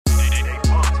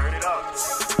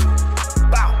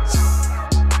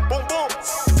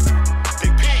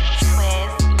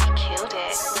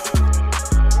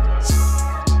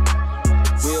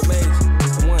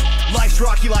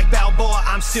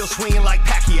I'm still swinging like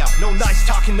Pacquiao. No nice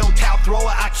talking, no towel thrower.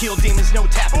 I kill demons, no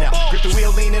tapping out. Grip the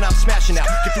wheel lean and I'm smashing out.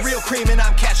 Get the real cream and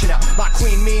I'm catching out. My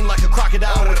queen mean like a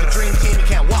crocodile. With the dream team, you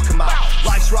can't walk a mile.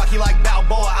 Life's rocky like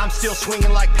Balboa. I'm still swinging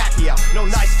like Pacquiao. No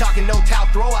nice talking, no towel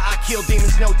thrower. I kill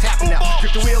demons, no tapping out.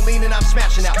 Grip the wheel lean and I'm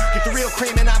smashing out. Get the real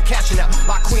cream and I'm catching out.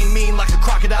 My queen mean like a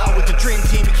crocodile. With the dream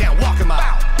team, you can't walk a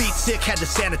mile. Beat sick, had to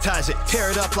sanitize it. Tear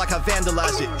it up like I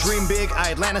vandalize it. Dream big, I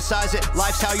Atlanticize it.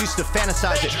 Life's how I used to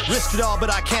fantasize it. Risked it all,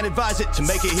 but I can't advise it. To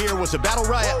make it here was a battle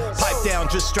riot. Pipe down,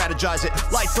 just strategize it.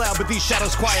 Lights loud, but these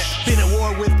shadows quiet. Been at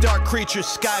war with dark creatures.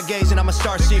 Sky gazing, I'm a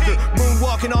star seeker.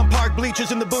 Moonwalking on park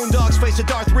bleachers in the boondocks. Face a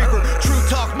Darth Reaper. True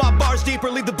talk, my bars deeper.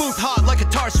 Leave the booth hot like a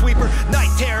tar sweeper. Night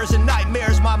terrors and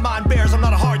nightmares, my mind bears. I'm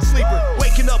not a hard sleeper.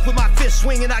 Waking up with my fist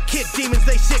swinging. I kick demons,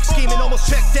 they sick scheming. Almost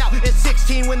checked out at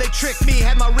 16 when they tricked me.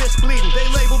 Had my wrist bleeding. They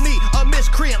label me a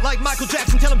miscreant like Michael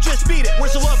Jackson. Tell them just beat it.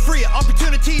 Where's the love free?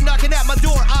 Opportunity knocking at my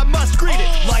door. I must greet it.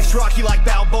 Life's rocky like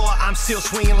Balboa. I'm still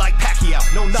swinging like Pacquiao.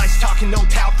 No nice talking, no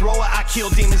towel thrower. I kill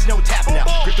demons, no tapping out.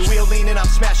 Grip the wheel lean and I'm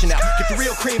smashing out. Get the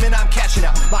real cream and I'm catching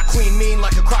out. My queen mean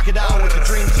like a crocodile. With the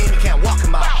dream team, you can't walk a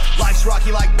mile. Life's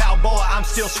rocky like Balboa. I'm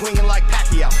still swinging like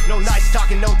Pacquiao. No nice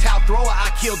talking, no towel thrower.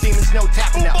 I kill demons, no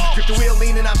tapping out. Grip the wheel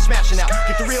lean and I'm smashing out.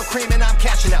 Get the real cream and I'm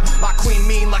catching out. My queen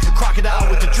mean like a crocodile.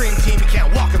 With the dream team, you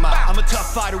can't walk a mile. I'm a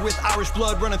tough fighter with Irish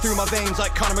blood running through my veins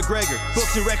like Conor McGregor.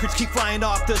 Books and records keep flying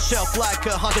off the shelf like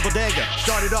a haunted bodega.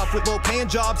 Started off with low-paying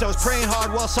jobs. I was praying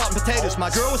hard while salting potatoes. My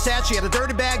girl was sad, she had a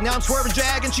dirty bag. Now I'm swerving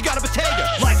jag and she got a potato.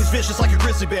 Life is vicious like a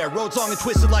grizzly bear. Roads long and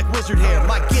twisted like wizard hair.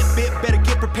 Might get bit, better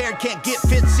get prepared. Can't get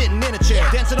fit sitting in a chair.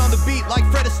 Dancing on the beat like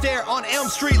Fred Astaire. On Elm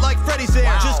Street like Freddy's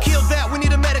there. Just killed that, we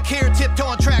need a Medicare. Tiptoe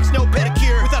on tracks, no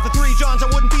pedicure. Without the 3 Johns, I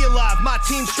wouldn't be alive. My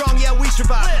team's strong, yeah, we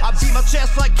survive. I beat my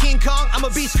chest like King Kong. I'm a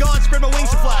beast gone, spread my wings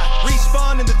to fly.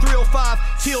 Respawn in the 305.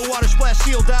 Teal water splash,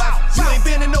 shield dive. You ain't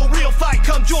been in no real fight.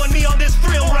 Come join me on this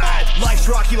thrill ride. Life's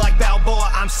rocky like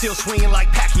Balboa. I'm still swinging like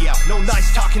Pacquiao. No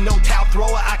nice talking, no towel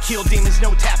thrower. I kill demons,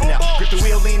 no tapping out. Grip the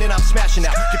wheel lean and I'm smashing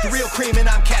out. Get the real cream and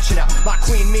I'm catching out. My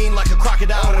queen mean like a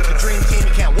crocodile. With the dream team,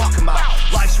 you can't walk a mile.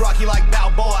 Life's rocky like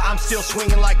Balboa. I'm still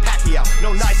swinging like Pacquiao.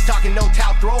 No nice talking, no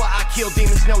towel thrower. I kill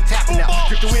demons, no tapping out.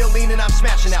 Grip the wheel lean and I'm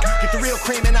smashing out. Get the real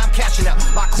cream and I'm catching out.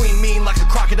 My queen mean like a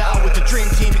crocodile. With the dream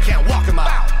team, you can't walk a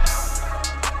mile.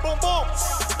 Boom,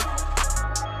 boom.